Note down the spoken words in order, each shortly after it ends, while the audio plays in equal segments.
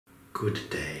Good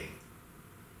day,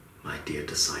 my dear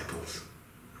disciples.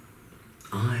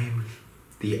 I'm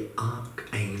the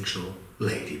Archangel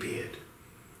Ladybeard,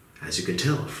 as you can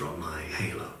tell from my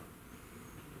halo.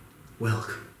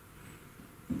 Welcome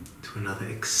to another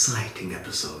exciting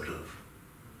episode of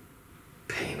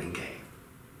Pain and Game.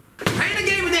 Pain and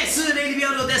Game with this,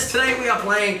 Ladybeard with this. Today we are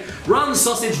playing Run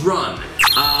Sausage Run.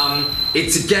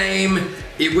 It's a game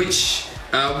in which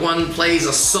one plays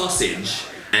a sausage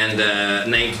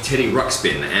and named Teddy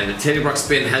Ruxpin, and Teddy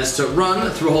Ruxpin has to run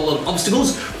through a whole lot of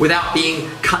obstacles without being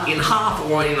cut in half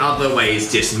or in other ways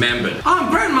dismembered.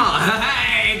 I'm Grandma!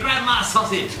 Hey, Grandma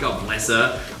Sausage! God bless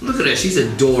her. Look at her, she's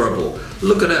adorable.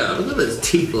 Look at her, look at this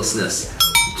teethlessness.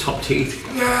 Top teeth.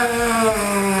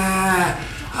 Yeah,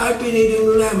 I've been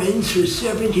eating lemons for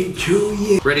 72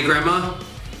 years. Ready, Grandma?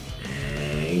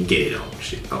 And get it on.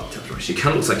 She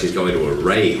kind of looks like she's going to a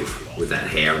rave with that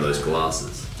hair and those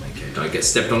glasses. Okay, don't get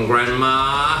stepped on,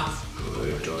 Grandma.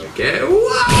 Don't get...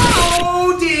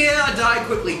 Whoa, dear, I died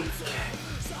quickly.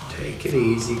 Okay, take it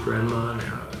easy, Grandma.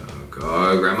 Now,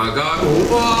 go, Grandma, go.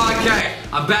 Whoa, okay,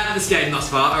 I'm bad at this game thus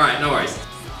far. All right, no worries.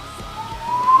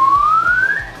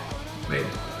 Wait.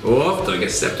 Oh, don't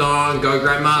get stepped on. Go,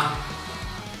 Grandma.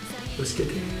 Let's get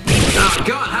there. Oh,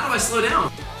 God, how do I slow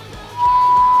down?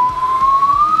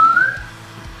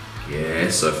 Yeah,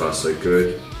 so far so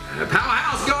good.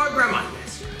 Powerhouse, go, Grandma.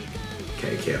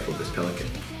 Okay, careful, this pelican.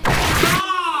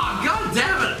 Oh, God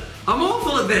damn it! I'm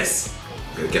awful at this.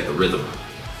 I'm gonna get the rhythm.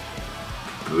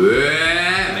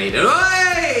 Made it.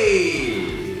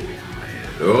 Hey! Made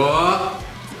it. Oh.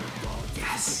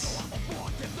 Yes.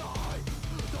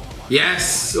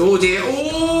 Yes. Oh dear.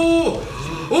 Oh.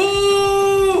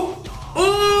 Oh.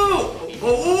 Oh. Oh.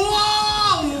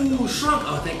 Oh. Shrunk.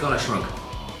 Oh, thank God I shrunk.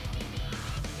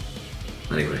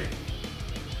 Anyway.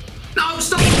 No,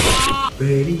 stop! Oh.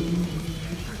 Ready,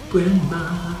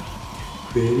 Grandma.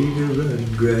 Ready to run,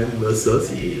 Grandma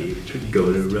Sausage. We're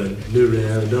gonna run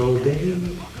around all day.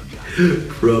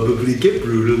 Probably get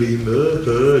brutally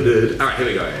murdered. Alright, here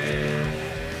we go.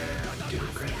 Do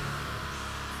it, Grandma.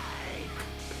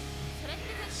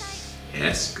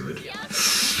 Yes, good.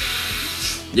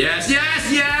 Yes,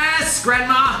 yes, yes,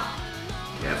 Grandma!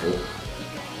 Careful.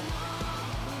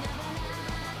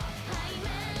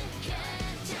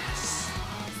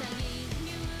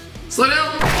 Slow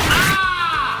down!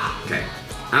 Ah! Okay.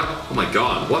 Ow. Oh my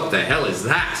God, what the hell is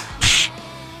that?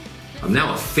 I'm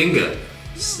now a finger.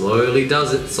 Slowly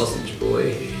does it, sausage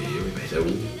boy. Here we better.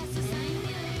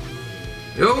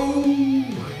 Oh!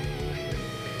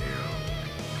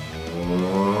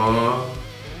 Oh.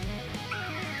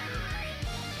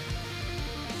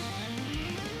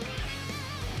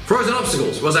 Frozen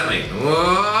obstacles, what does that mean?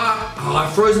 Oh,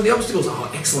 I've frozen the obstacles.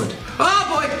 Oh, excellent. Oh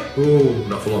boy! Oh,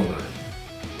 not for long though.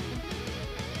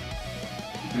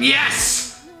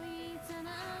 Yes!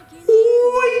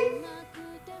 Oi!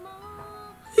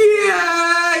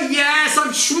 Yeah! Yes!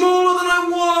 I'm smaller than I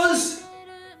was!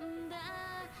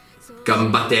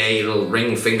 Gumbate, little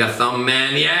ring finger thumb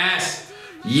man. Yes!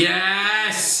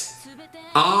 Yes!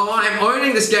 Oh, I'm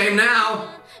owning this game now!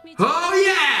 Oh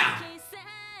yeah!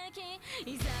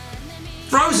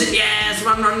 Frozen! Yes!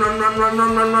 Run, run, run, run, run,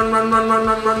 run, run, run, run, run, run,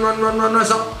 run, run, run, run, run, run,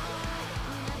 stop!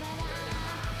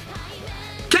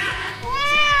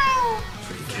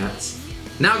 Cats.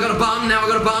 Now I got a bun, now I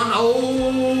got a bun.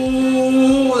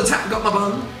 Oh, the tap got my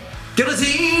bun.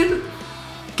 Guillotine!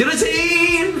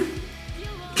 Guillotine!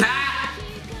 Cat!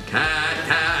 Cat,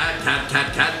 cat, cat,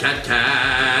 cat, cat, cat,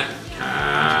 cat,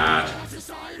 cat.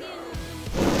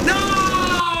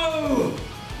 No!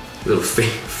 Little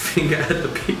finger at the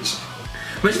beach.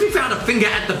 Imagine we found a finger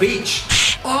at the beach.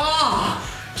 Oh!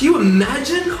 Can you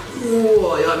imagine?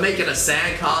 Oh, you're like making a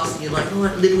sandcastle and you're like, oh,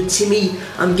 little Timmy,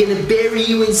 I'm gonna bury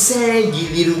you in sand, you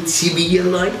little Timmy, you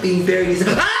like being buried in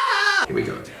sand. Ah! Here we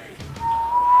go.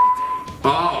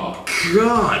 Oh,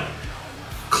 God.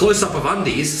 Close up of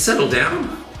undies, settle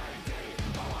down.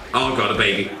 Oh, God, a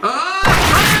baby. Ah!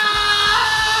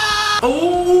 Ah!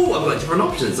 Oh, I've got different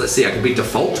options. Let's see, I can be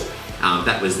default.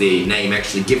 That was the name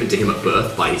actually given to him at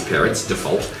birth by his parents,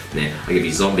 default. Now, I can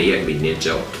be zombie, I can be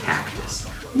ninja, or cactus.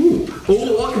 Ooh.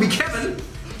 Oh, I can be Kevin.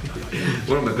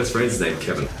 One of my best friends is named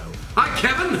Kevin. Hi,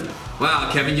 Kevin. Wow,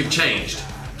 Kevin, you've changed.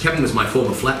 Kevin was my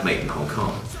former flatmate in Hong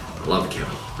Kong. I love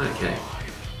Kevin. Okay.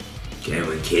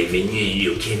 Kevin,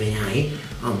 you Kevin, eh?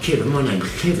 I'm Kevin, my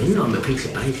name's Kevin. I'm a piece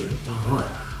of bacon.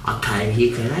 Alright. I came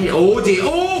here today. Oh dear.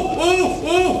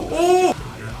 Oh.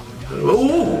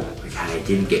 Oh. Okay, I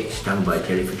didn't get stung by a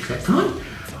jellyfish that time.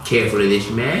 Careful of this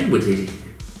man with his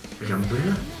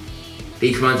umbrella.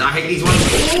 These ones, I hate these ones.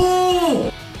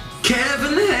 Oh!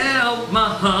 Kevin, help my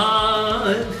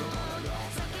heart.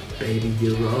 Baby,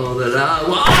 you're all that I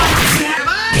want.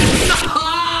 Kevin!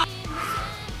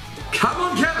 Come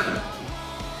on, Kevin.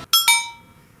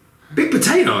 Big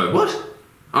potato, what?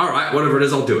 Alright, whatever it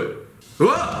is, I'll do it.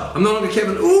 Whoa, I'm no longer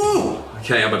Kevin. Ooh!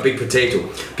 Okay, I'm a big potato.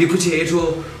 Big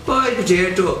potato. Oh,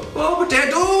 potato. Oh,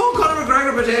 potato. Oh, Conor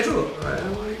McGregor potato.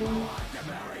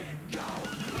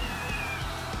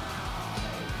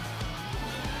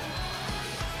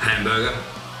 Hamburger.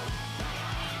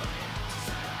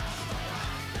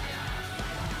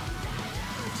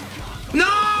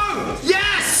 No!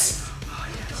 Yes!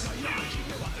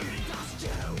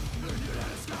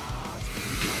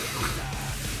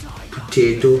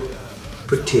 Potato,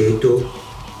 potato,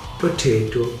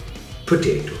 potato,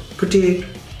 potato, potato.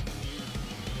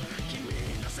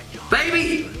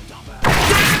 Baby!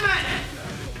 Damn it!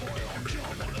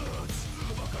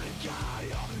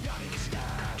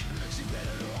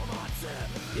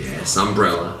 Yes,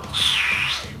 umbrella.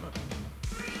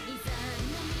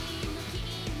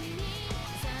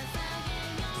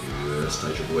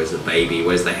 Where's the baby?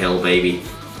 Where's the hell baby?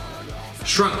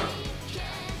 Shrunk.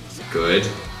 Good.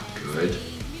 Good.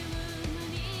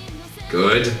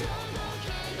 Good.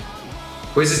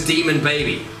 Where's this demon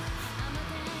baby?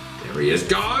 There he is.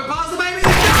 Go! Past the baby!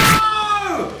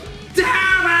 Go!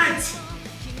 Damn it!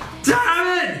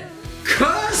 Damn it!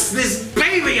 Curse this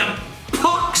baby! A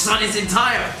pox on his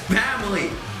entire family!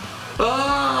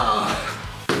 Oh!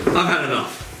 I've had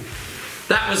enough.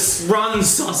 That was Run,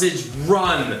 Sausage,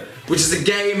 Run, which is a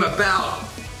game about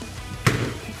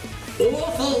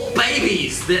awful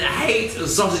babies that hate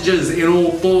sausages in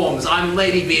all forms. I'm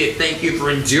Ladybeard. Thank you for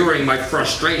enduring my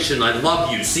frustration. I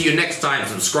love you. See you next time.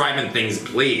 Subscribe and things,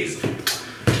 please.